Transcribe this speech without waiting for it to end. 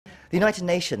The United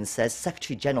Nations says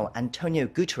Secretary-General Antonio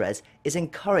Guterres is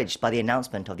encouraged by the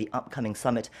announcement of the upcoming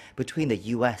summit between the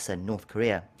US and North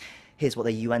Korea. Here's what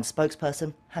the UN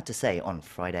spokesperson had to say on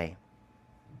Friday.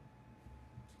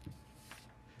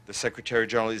 The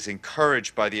Secretary-General is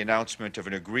encouraged by the announcement of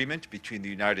an agreement between the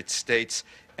United States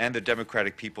and the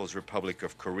Democratic People's Republic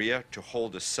of Korea to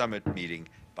hold a summit meeting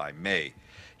by May.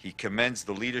 He commends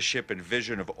the leadership and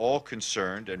vision of all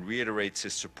concerned and reiterates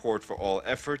his support for all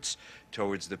efforts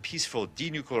towards the peaceful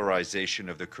denuclearization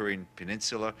of the Korean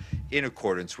peninsula in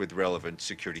accordance with relevant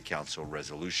Security Council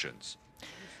resolutions.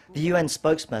 The UN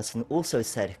spokesperson also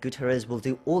said Gutteres will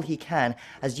do all he can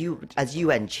as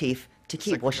UN chief to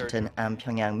keep Washington and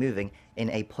Pyongyang moving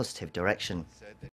in a positive direction.